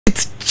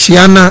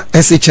Chiana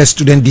SHS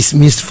student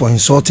dismissed for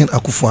insulting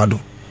Akufo-Addo.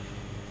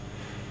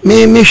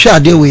 Me share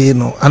the way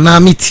no, and I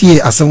meet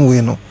here as some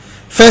way no.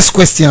 First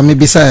question,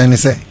 maybe say and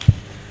say,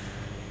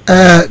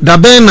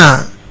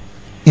 Dabena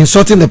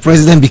insulting the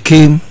president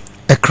became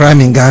a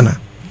crime in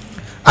Ghana.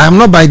 I am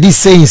not by this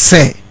saying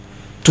say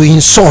to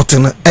insult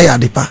in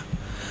Ayadipa.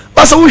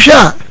 But so we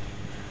share.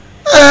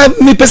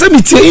 Me person me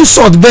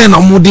insult Ben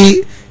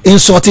Amudi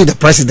insulting the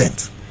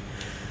president.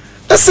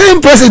 The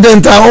same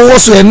president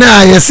also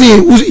now you see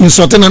who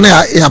insulting and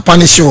I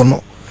punish you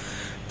no.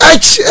 I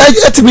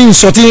me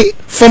insulting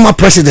former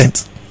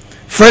president,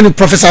 friend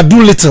Professor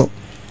Doolittle,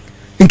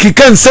 in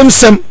Kikan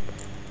same.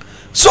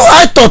 So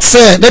I thought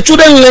say the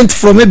children learned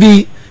from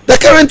maybe the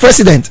current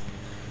president.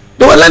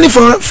 They were learning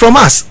from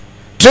us.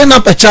 Train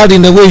up a child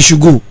in the way he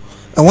should go,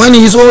 and when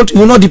he is old, he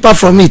will not depart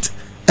from it.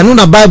 And on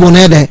the Bible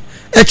there, and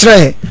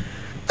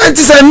it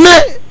is a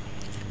me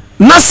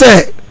na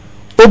say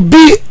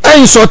obi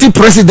insulting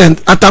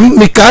president at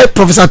Mikael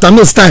Professor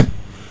Tamil's time.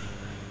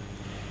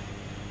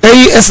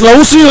 As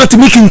long as you want to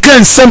make him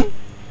some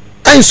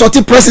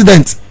insulting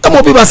president, and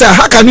more people say,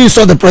 how can you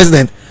insult the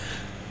president?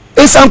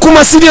 It's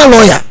Ankuma senior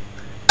lawyer.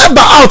 Eba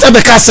out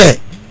Ebeka say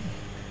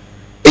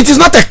it is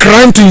not a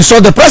crime to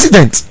insult the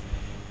president.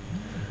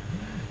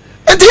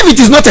 And if it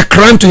is not a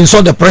crime to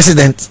insult the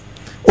president,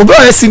 Oba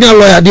a senior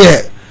lawyer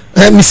there,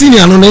 me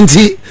senior no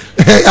nenti,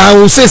 I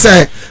will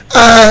say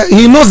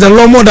he knows the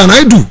law more than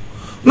I do.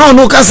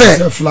 No, can say.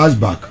 It's a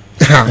flashback.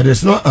 It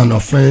is not an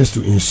offense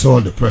to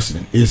insult the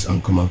president. It's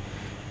Ankuma.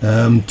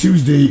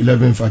 Tuesday,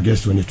 11th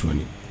August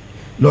 2020.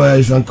 Lawyer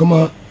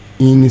Isankoma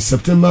in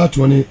September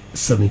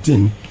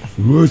 2017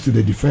 rose to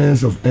the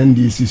defense of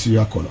NDC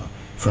Suyakola,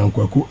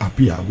 Frankwaku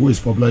Apia, who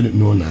is popularly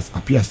known as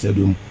Apia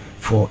Stadium,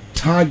 for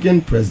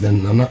tagging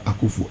President Nana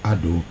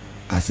Akufo-Addo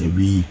as a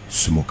wee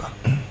smoker.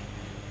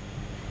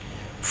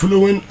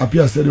 Following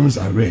Apia Stadium's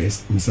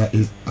arrest, Mr.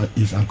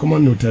 Isankoma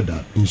noted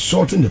that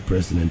insulting the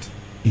president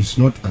is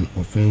not an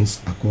offense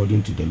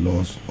according to the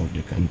laws of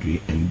the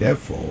country, and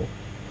therefore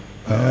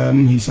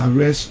his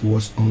arrest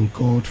was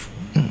uncalled for.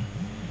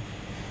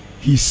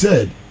 He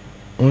said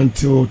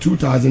until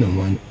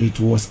 2001 it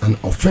was an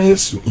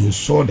offense to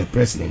insult the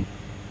president.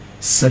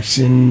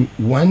 Section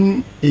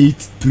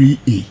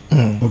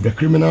 183A of the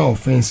Criminal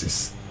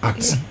Offences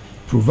Act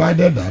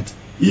provided that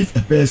if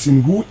a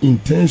person who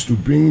intends to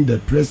bring the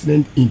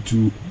president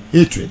into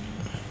hatred,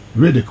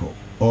 ridicule,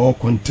 or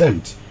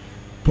contempt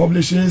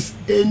publishes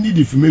any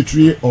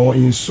defamatory or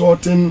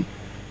insulting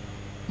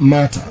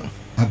matter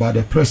about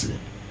the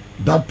president,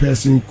 that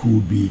person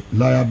could be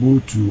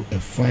liable to a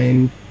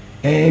fine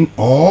and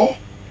or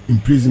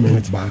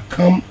imprisonment. By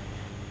come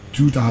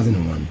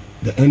 2001,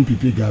 the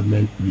NPP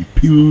government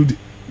repealed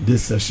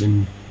this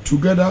section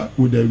together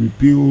with the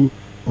repeal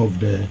of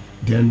the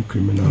then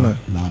criminal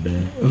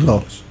libel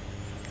laws.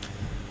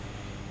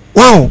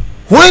 Wow,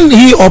 when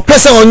he or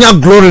person on your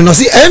glory, no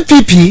see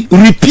NPP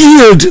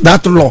repealed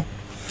that law.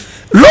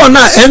 Law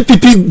now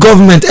NPP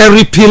government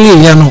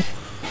repealing, you know,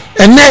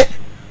 and then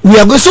we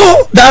are going.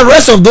 So the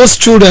arrest of those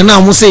children now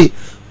must say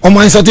on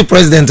my insulted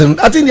president, and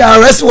I think the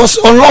arrest was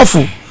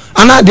unlawful,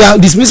 and their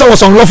dismissal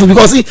was unlawful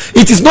because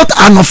it is not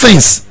an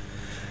offense.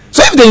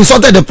 So if they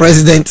insulted the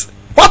president,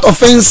 what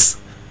offense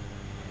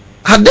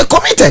had they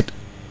committed?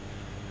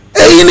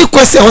 Any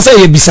question was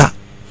say bisa.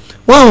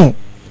 Wow,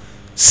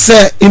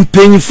 say in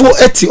painful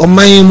eti on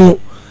my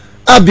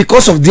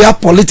because of their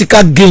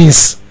political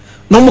gains.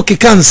 No more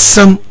kikan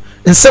some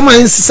and some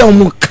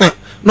more can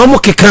no more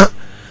kikan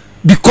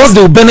because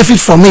they will benefit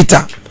from it.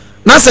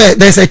 Now say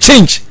there is a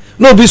change.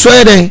 No be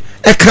swear then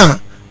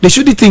they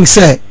should think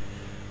say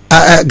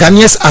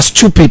Ghanaians are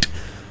stupid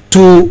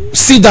to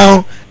sit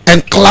down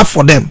and clap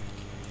for them.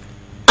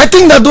 I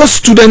think that those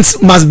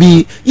students must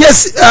be,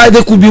 yes,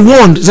 they could be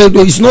warned. So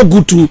it's not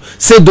good to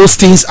say those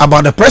things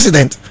about the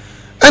president,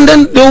 and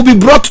then they will be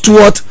brought to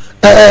what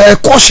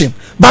caution.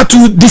 But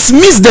to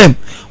dismiss them,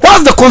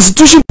 whilst the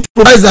constitution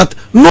provides that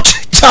no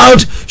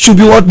child should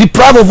be what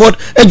deprived of what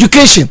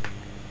education.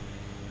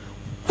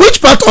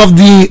 Which part of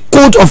the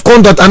code of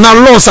conduct and our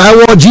laws are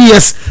what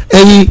GES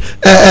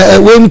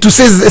when to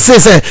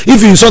say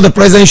if you insult the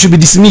president should be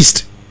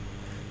dismissed?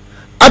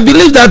 I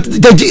believe that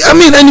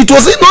and it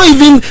was not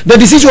even, the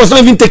decision was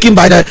not even taken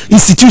by the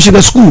institution,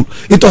 the school.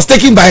 It was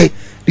taken by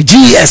the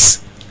GES.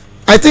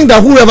 I think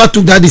that whoever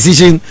took that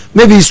decision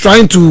maybe is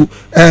trying to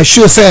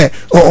show say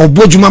or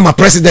Bojumama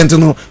president, you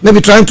know,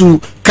 maybe trying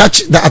to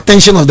catch the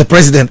attention of the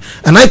president.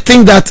 And I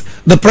think that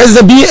the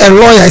president, being a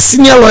lawyer, a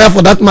senior lawyer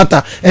for that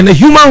matter, and a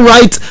human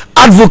rights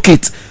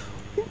advocate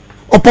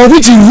upon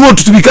which he wrote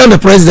to become the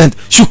president,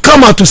 should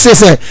come out to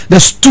say the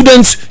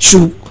students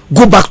should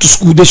go back to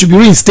school, they should be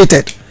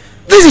reinstated.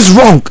 This is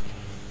wrong.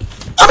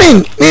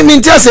 I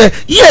mean just say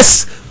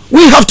yes,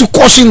 we have to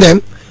caution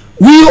them.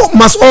 We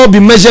must all be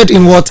measured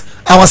in what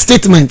our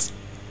statements.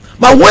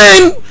 But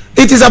when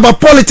it is about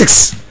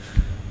politics,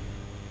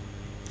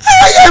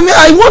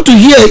 I want to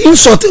hear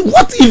insult.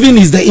 What even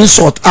is the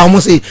insult? I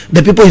almost say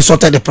the people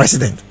insulted the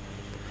president.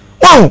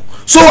 now.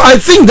 So I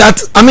think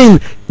that, I mean,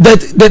 that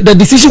the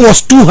decision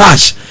was too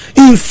harsh.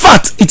 In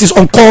fact, it is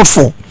uncalled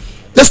for.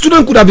 The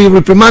student could have been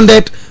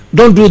reprimanded,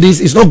 don't do this,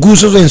 it's not good,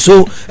 so and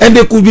so, and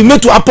they could be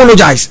made to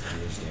apologize,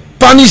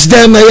 punish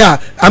them,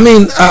 I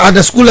mean, at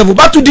the school level.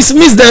 But to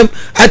dismiss them,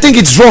 I think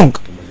it's wrong.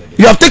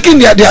 You have taken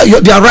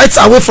their rights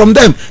away from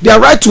them, their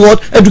right toward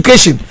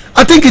education.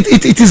 I think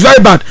it is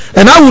very bad,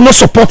 and I will not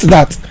support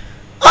that,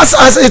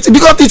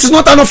 because it is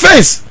not an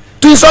offense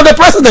to insult the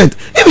president.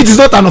 If it is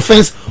not an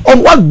offense,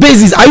 on what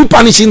basis are you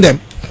punishing them?